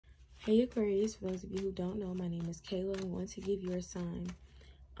Hey Aquarius, for those of you who don't know, my name is Kayla. I want to give you a sign.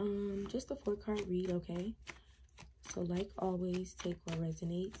 Just a 4-card read, okay? So like always, take what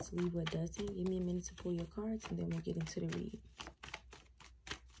resonates, leave what doesn't. Give me a minute to pull your cards and then we'll get into the read.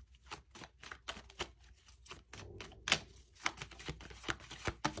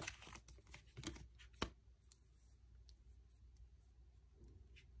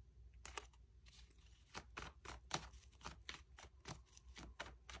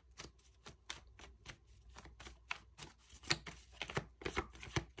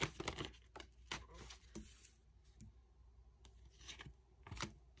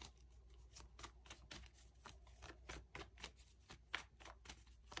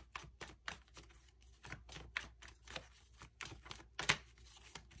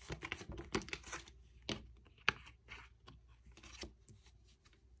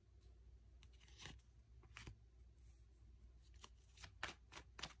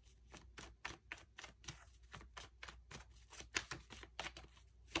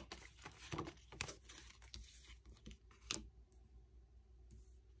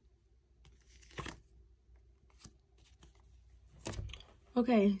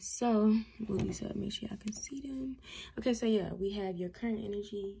 Okay, so move these up, make sure I can see them. Okay, so yeah, we have your current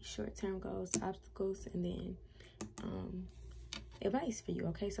energy, short-term goals, obstacles, and then advice for you.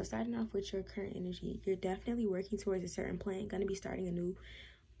 Okay, so starting off with your current energy, you're definitely working towards a certain plan, going to be starting a new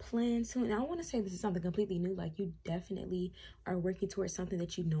plan soon. And I want to say this is something completely new. Like, you definitely are working towards something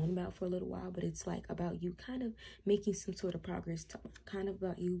that you've known about for a little while, but it's like about you kind of making some sort of progress, kind of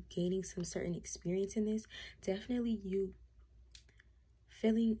about you gaining some certain experience in this. Definitely you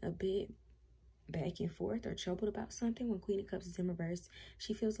feeling a bit back and forth or troubled about something. When Queen of Cups is in reverse,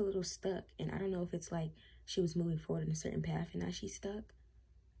 she feels a little stuck, and I don't know if it's like she was moving forward in a certain path and now she's stuck.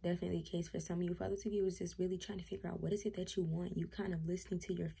 Definitely a case for some of you. For others of you, is just really trying to figure out what is it that you want. You kind of listening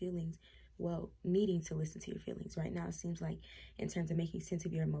to your feelings, well, needing to listen to your feelings right now. It seems like in terms of making sense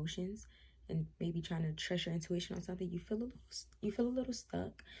of your emotions and maybe trying to trust your intuition on something, you feel a little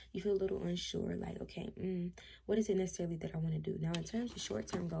stuck. You feel a little unsure, like, okay, what is it necessarily that I want to do? Now, in terms of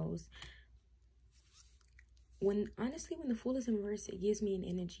short-term goals, honestly, when the Fool is in reverse, it gives me an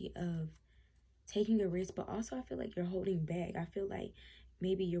energy of taking a risk, but also I feel like you're holding back. I feel like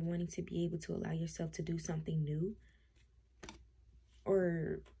maybe you're wanting to be able to allow yourself to do something new,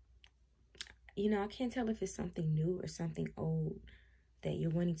 or, you know, I can't tell if it's something new or something old that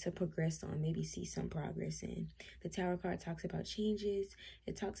you're wanting to progress on, maybe see some progress in. The Tower card talks about changes.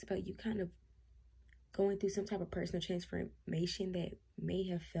 It talks about you kind of going through some type of personal transformation that may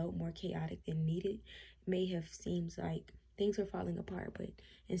have felt more chaotic than needed. It may have seemed like things were falling apart, but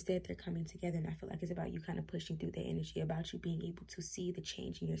instead they're coming together. And I feel like it's about you kind of pushing through that energy, about you being able to see the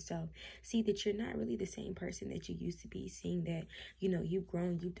change in yourself, see that you're not really the same person that you used to be, seeing that, you know, you've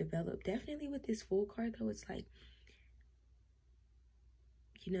grown, you've developed. Definitely with this Fool card, though, it's like,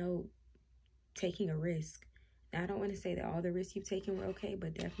 you know, taking a risk. Now, I don't want to say that all the risks you've taken were okay,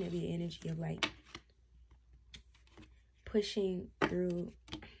 but definitely the energy of like pushing through.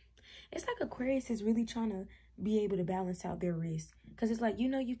 It's like Aquarius is really trying to be able to balance out their risks, because it's like, you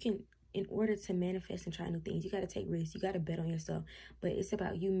know, you can, in order to manifest and try new things, you got to take risks, you got to bet on yourself. But it's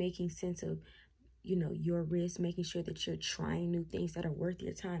about you making sense of, you know, your risk, making sure that you're trying new things that are worth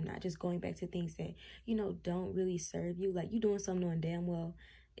your time, not just going back to things that, you know, don't really serve you. Like, you doing something knowing damn well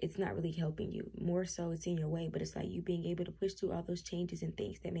it's not really helping you. More so it's in your way, but it's like you being able to push through all those changes and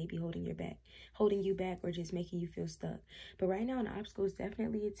things that may be holding you back or just making you feel stuck. But right now, an obstacle is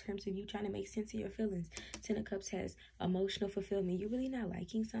definitely in terms of you trying to make sense of your feelings. Ten of Cups has emotional fulfillment. You're really not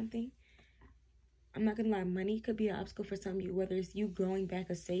liking something. I'm not gonna lie, money could be an obstacle for some of you, whether it's you growing back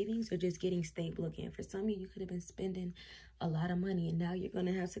a savings or just getting stable again. For some of you, you could have been spending a lot of money and now you're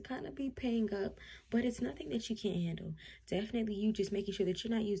gonna have to kind of be paying up, but it's nothing that you can't handle. Definitely you just making sure that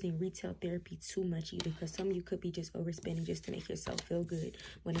you're not using retail therapy too much either, because some of you could be just overspending just to make yourself feel good,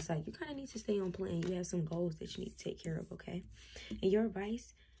 when it's like you kind of need to stay on plan. You have some goals that you need to take care of, okay? And your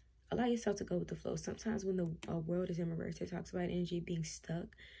advice, allow yourself to go with the flow. Sometimes when the world is in reverse, it talks about energy being stuck.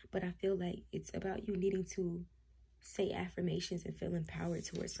 But I feel like it's about you needing to say affirmations and feel empowered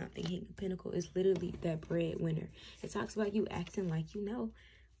towards something. King of Pentacles is literally that breadwinner. It talks about you acting like you know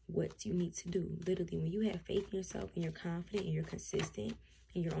what you need to do. Literally, when you have faith in yourself and you're confident and you're consistent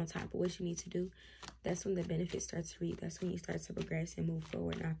and you're on top of what you need to do, that's when the benefits start to reap. That's when you start to progress and move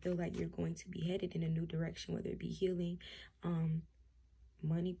forward. And I feel like you're going to be headed in a new direction, whether it be healing,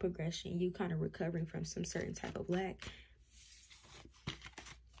 money progression, you kind of recovering from some certain type of lack.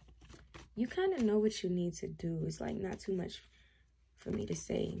 You kind of know what you need to do. It's like not too much for me to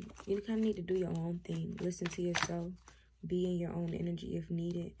say. You kind of need to do your own thing. Listen to yourself. Be in your own energy if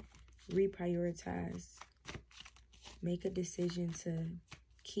needed. reprioritize. Make a decision to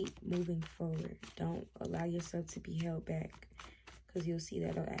keep moving forward. Don't allow yourself to be held back, because you'll see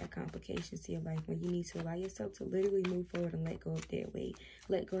that'll add complications to your life when you need to allow yourself to literally move forward and let go of dead weight.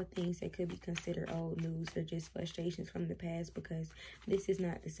 Let go of things that could be considered old news or just frustrations from the past, because this is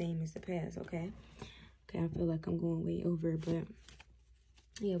not the same as the past, okay? Okay, I feel like I'm going way over, but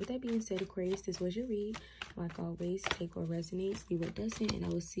yeah, with that being said, Aquarius, this was your read. Like always, take what resonates, leave what doesn't, and I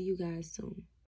will see you guys soon.